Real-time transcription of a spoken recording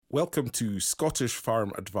Welcome to Scottish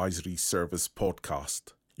Farm Advisory Service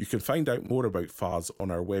podcast. You can find out more about FAS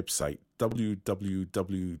on our website www.fas.scot,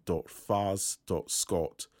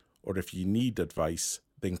 or if you need advice,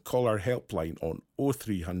 then call our helpline on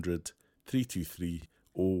 0300 323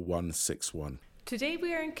 0161. Today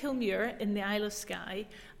we are in Kilmuir in the Isle of Skye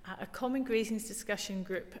at a Common Grazings discussion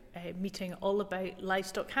group meeting all about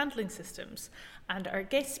livestock handling systems, and our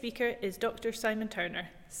guest speaker is Dr. Simon Turner.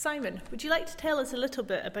 Simon, would you like to tell us a little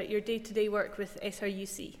bit about your day-to-day work with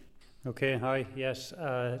SRUC? Okay, hi, yes.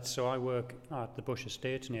 So I work at the Bush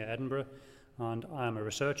Estate near Edinburgh, and I am a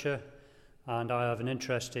researcher, and I have an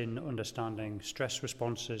interest in understanding stress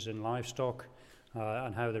responses in livestock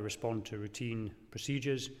and how they respond to routine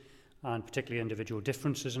procedures, and particularly individual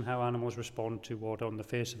differences in how animals respond to what on the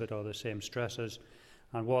face of it are the same stresses,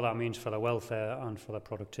 and what that means for their welfare and for their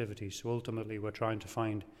productivity. So ultimately we're trying to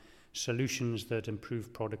find solutions that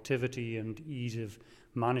improve productivity and ease of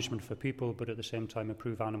management for people, but at the same time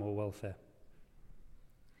improve animal welfare.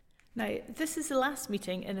 Now, this is the last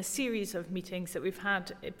meeting in a series of meetings that we've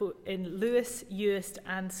had in Lewis, Uist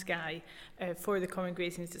and Skye for the Common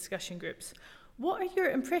Grazings discussion groups. What are your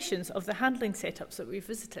impressions of the handling setups that we've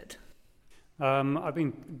visited? I've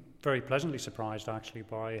been very pleasantly surprised actually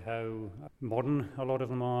by how modern a lot of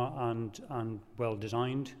them are and well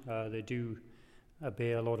designed. They do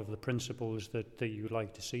obey a lot of the principles that you would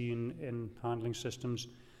like to see in handling systems,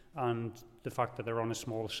 and the fact that they're on a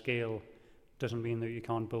small scale doesn't mean that you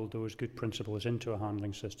can't build those good principles into a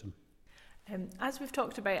handling system. As we've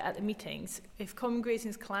talked about at the meetings, if Common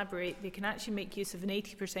Grazings collaborate, they can actually make use of an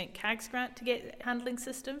 80% CAGS grant to get handling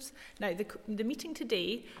systems. Now, the meeting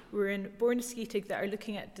today, we're in Borniskeatig that are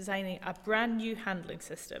looking at designing a brand new handling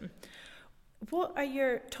system. What are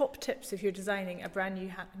your top tips if you're designing a brand new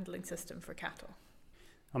handling system for cattle?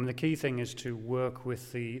 The key thing is to work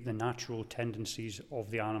with the natural tendencies of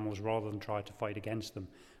the animals rather than try to fight against them.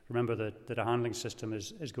 Remember that a handling system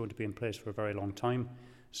is going to be in place for a very long time,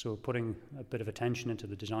 so putting a bit of attention into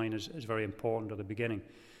the design is very important at the beginning.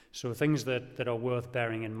 So things that are worth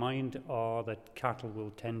bearing in mind are that cattle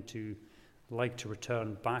will tend to like to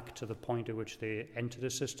return back to the point at which they enter the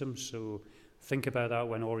system, so think about that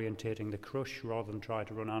when orientating the crush rather than try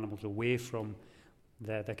to run animals away from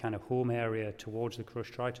their kind of home area towards the crush.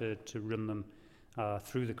 Try to run them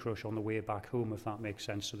through the crush on the way back home, if that makes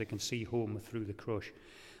sense, so they can see home through the crush.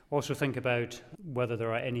 Also think about whether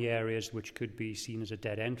there are any areas which could be seen as a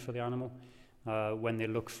dead end for the animal. When they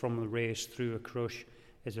look from the race through a crush,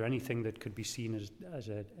 is there anything that could be seen as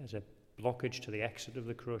a blockage to the exit of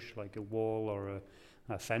the crush, like a wall or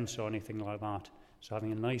a fence or anything like that? So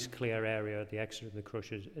having a nice clear area at the exit of the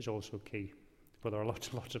crush is also key. But there are lots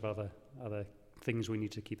of other things we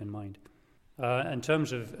need to keep in mind. In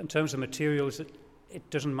terms of materials, it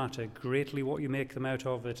doesn't matter greatly what you make them out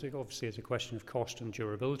of. Obviously, it's a question of cost and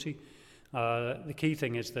durability. The key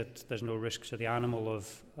thing is that there's no risk to the animal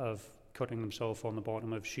of cutting themselves on the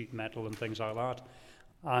bottom of sheet metal and things like that,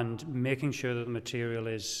 and making sure that the material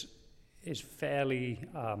is fairly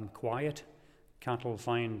quiet. Cattle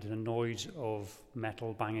find the noise of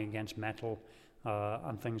metal banging against metal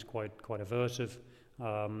and things quite aversive.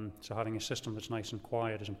 So having a system that's nice and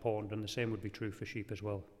quiet is important, and the same would be true for sheep as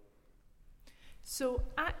well. So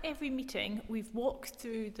at every meeting, we've walked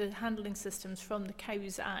through the handling systems from the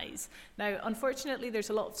cow's eyes. Now, unfortunately, there's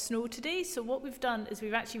a lot of snow today, so what we've done is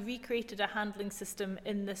we've actually recreated a handling system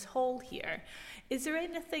in this hall here. Is there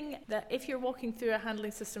anything that, if you're walking through a handling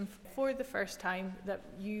system for the first time, that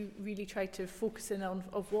you really try to focus in on,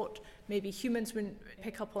 of what maybe humans wouldn't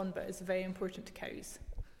pick up on but is very important to cows?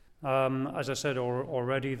 As I said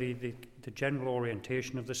already, the general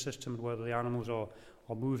orientation of the system, whether the animals are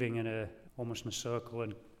moving almost in a circle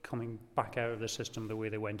and coming back out of the system the way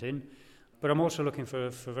they went in. But I'm also looking for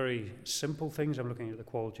very simple things. I'm looking at the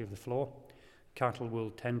quality of the floor. Cattle will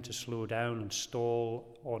tend to slow down and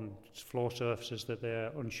stall on floor surfaces that they're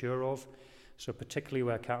unsure of. So particularly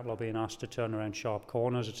where cattle are being asked to turn around sharp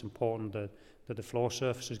corners, it's important that the floor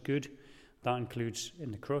surface is good. That includes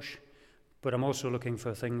in the crush. But I'm also looking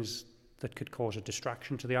for things that could cause a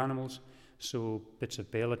distraction to the animals. So bits of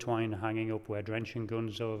baler twine hanging up where drenching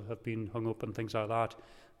guns have been hung up and things like that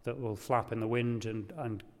will flap in the wind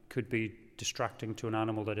and could be distracting to an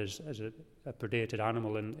animal that is a predated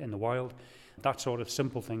animal in the wild. That sort of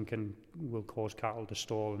simple thing will cause cattle to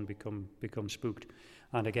stall and become spooked.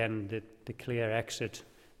 And again, the clear exit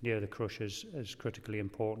near the crush is critically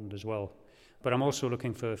important as well. But I'm also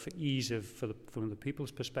looking for ease from the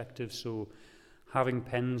people's perspective. So having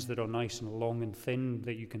pens that are nice and long and thin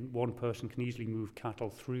that one person can easily move cattle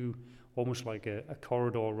through, almost like a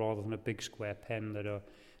corridor rather than a big square pen that are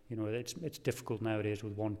It's difficult nowadays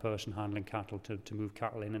with one person handling cattle to move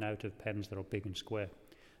cattle in and out of pens that are big and square.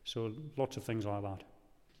 So lots of things like that.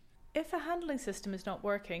 If a handling system is not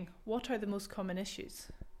working, what are the most common issues?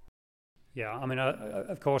 Yeah, I mean,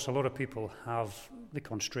 of course, a lot of people have the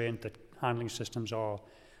constraint that handling systems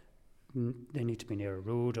they need to be near a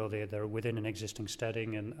road, or they're within an existing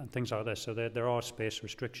steading and things like this. So there are space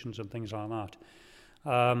restrictions and things like that.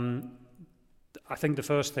 I think the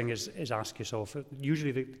first thing is ask yourself,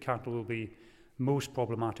 usually the cattle will be most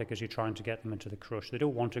problematic as you're trying to get them into the crush. They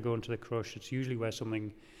don't want to go into the crush. It's usually where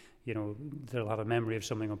something, they'll have a memory of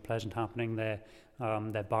something unpleasant happening there.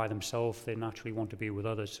 They're by themselves. They naturally want to be with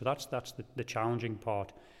others. So that's the challenging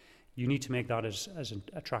part. You need to make that as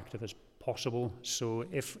attractive as possible. So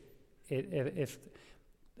if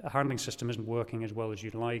a handling system isn't working as well as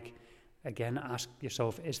you'd like, again, ask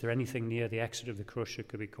yourself, is there anything near the exit of the crush that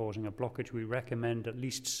could be causing a blockage? We recommend at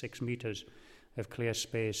least 6 metres of clear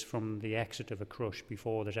space from the exit of a crush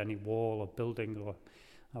before there's any wall or building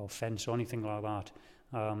or fence or anything like that.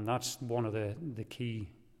 That's one of the key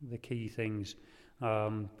things.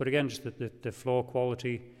 But again, just the floor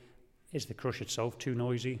quality. Is the crush itself too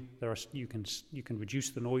noisy? You can reduce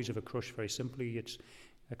the noise of a crush very simply.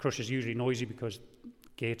 A crush is usually noisy because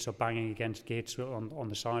gates are banging against gates on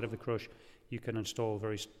the side of the crush. You can install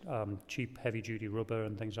very cheap heavy-duty rubber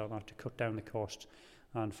and things like that to cut down the costs.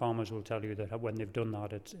 And farmers will tell you that when they've done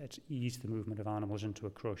that, it's eased the movement of animals into a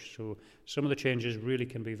crush. So some of the changes really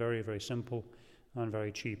can be very, very simple and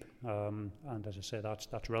very cheap. And as I say,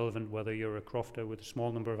 that's relevant whether you're a crofter with a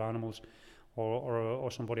small number of animals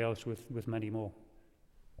or somebody else with many more.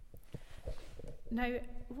 Now,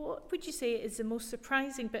 what would you say is the most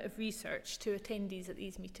surprising bit of research to attendees at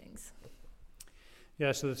these meetings?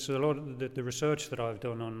 Yeah, so a lot of the research that I've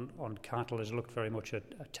done on cattle has looked very much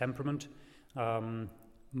at temperament.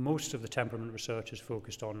 Most of the temperament research is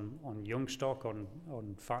focused on young stock,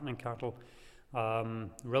 on fattening cattle.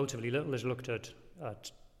 Relatively little is looked at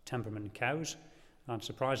temperament in cows, and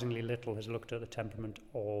surprisingly little has looked at the temperament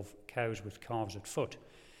of cows with calves at foot.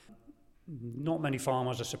 Not many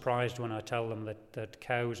farmers are surprised when I tell them that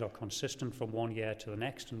cows are consistent from one year to the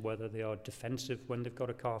next and whether they are defensive when they've got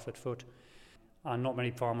a calf at foot. And not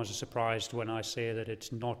many farmers are surprised when I say that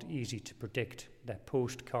it's not easy to predict their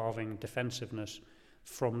post-calving defensiveness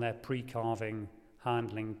from their pre-calving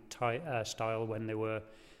handling style when they were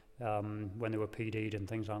PD'd and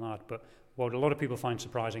things like that. But what a lot of people find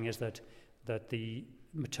surprising is that the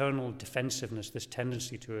maternal defensiveness, this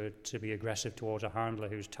tendency to be aggressive towards a handler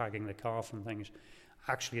who's tagging the calf and things,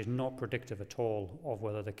 actually is not predictive at all of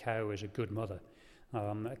whether the cow is a good mother.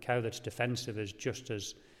 A cow that's defensive is just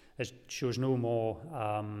as shows no more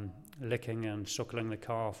licking and suckling the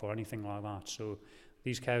calf or anything like that. So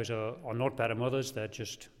these cows are not better mothers, they're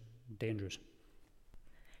just dangerous.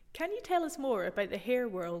 Can you tell us more about the hair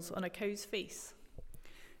whorls on a cow's face?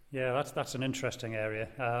 Yeah, that's an interesting area.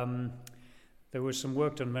 There was some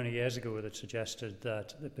work done many years ago that suggested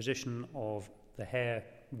that the position of the hair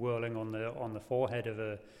whirling on the forehead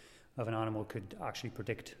of an animal could actually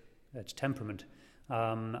predict its temperament.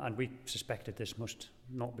 And we suspected this must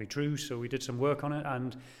not be true, so we did some work on it,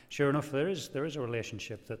 and sure enough, there is a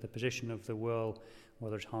relationship that the position of the whirl,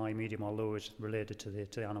 whether it's high, medium, or low, is related to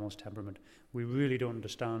the animal's temperament. We really don't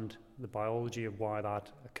understand the biology of why that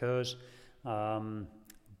occurs,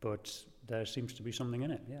 but there seems to be something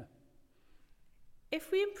in it, yeah. If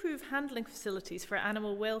we improve handling facilities for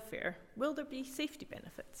animal welfare, will there be safety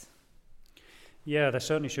benefits? Yeah, there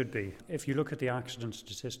certainly should be. If you look at the accident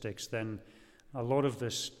statistics, then a lot of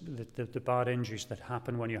the bad injuries that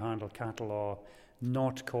happen when you handle cattle are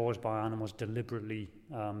not caused by animals deliberately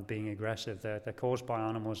being aggressive. They're caused by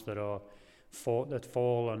animals that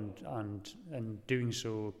fall and doing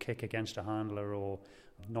so kick against a handler or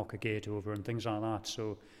knock a gate over and things like that.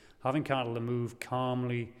 So having cattle that move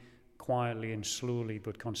calmly, quietly and slowly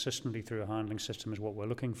but consistently through a handling system is what we're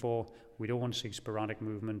looking for. We don't want to see sporadic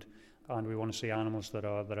movement, and we want to see animals that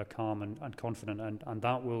are calm and confident, and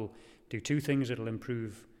that will do two things. It'll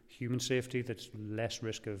improve human safety, that's less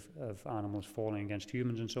risk of animals falling against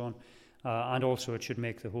humans and so on, and also it should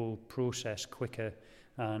make the whole process quicker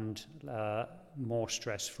and more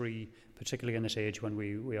stress-free, particularly in this age when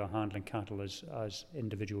we are handling cattle as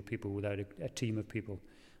individual people without a team of people.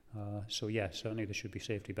 So yeah, certainly there should be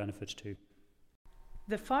safety benefits too.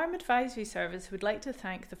 The Farm Advisory Service would like to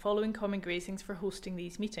thank the following common grazings for hosting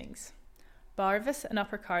these meetings: Barvis and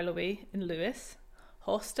Upper Carloway in Lewis,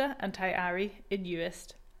 Hosta and Taiari in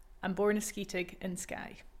Uist, and Borniskeetig in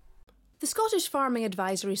Skye. The Scottish Farming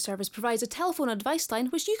Advisory Service provides a telephone advice line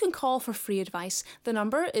which you can call for free advice. The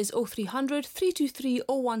number is 0300 323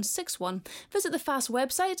 0161. Visit the FAS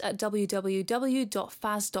website at www.fas.scot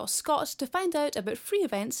to find out about free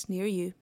events near you.